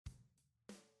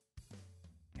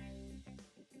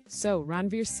So,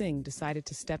 Ranveer Singh decided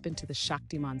to step into the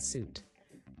Shaktimaan suit.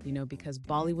 Because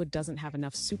Bollywood doesn't have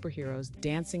enough superheroes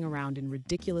dancing around in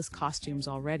ridiculous costumes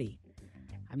already.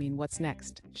 What's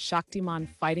next? Shaktimaan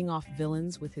fighting off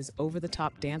villains with his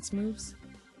over-the-top dance moves?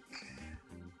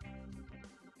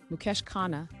 Mukesh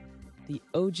Khanna, the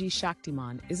OG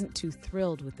Shaktimaan, isn't too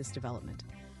thrilled with this development.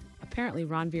 Apparently,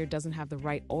 Ranveer doesn't have the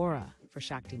right aura for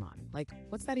Shaktimaan.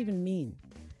 What's that even mean?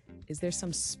 Is there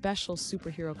some special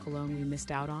superhero cologne we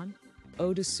missed out on?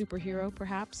 Ode to superhero,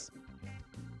 perhaps?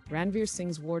 Ranveer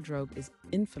Singh's wardrobe is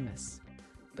infamous,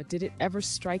 but did it ever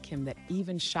strike him that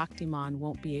even Shaktimaan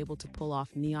won't be able to pull off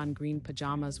neon green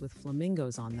pajamas with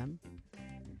flamingos on them?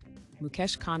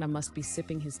 Mukesh Khanna must be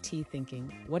sipping his tea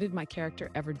thinking, what did my character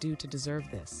ever do to deserve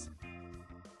this?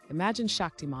 Imagine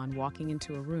Shaktimaan walking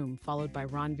into a room followed by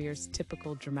Ranveer's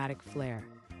typical dramatic flair.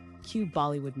 Cue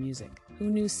Bollywood music. Who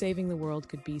knew saving the world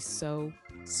could be so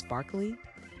sparkly?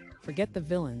 Forget the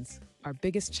villains. Our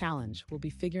biggest challenge will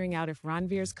be figuring out if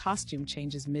Ranveer's costume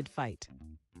changes mid-fight.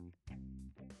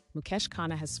 Mukesh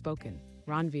Khanna has spoken.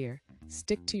 Ranveer,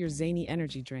 stick to your zany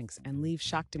energy drinks and leave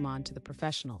Shaktimaan to the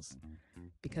professionals.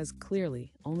 Because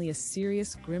clearly, only a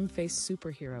serious, grim-faced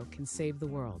superhero can save the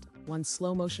world, one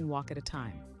slow-motion walk at a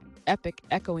time. Epic,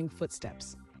 echoing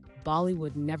footsteps.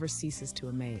 Bollywood never ceases to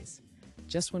amaze.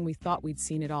 Just when we thought we'd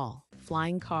seen it all,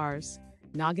 flying cars,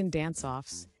 noggin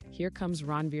dance-offs, here comes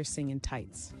Ranveer Singh in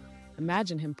tights.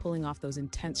 Imagine him pulling off those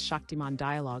intense Shaktimaan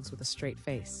dialogues with a straight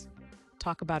face.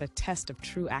 Talk about a test of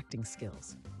true acting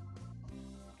skills.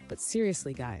 But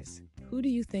seriously, guys, who do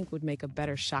you think would make a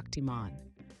better Shaktimaan?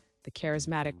 The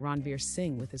charismatic Ranveer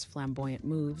Singh with his flamboyant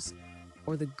moves,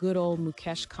 or the good old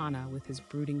Mukesh Khanna with his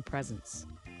brooding presence?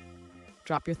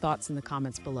 Drop your thoughts in the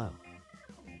comments below.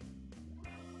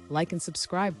 Like and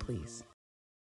subscribe, please.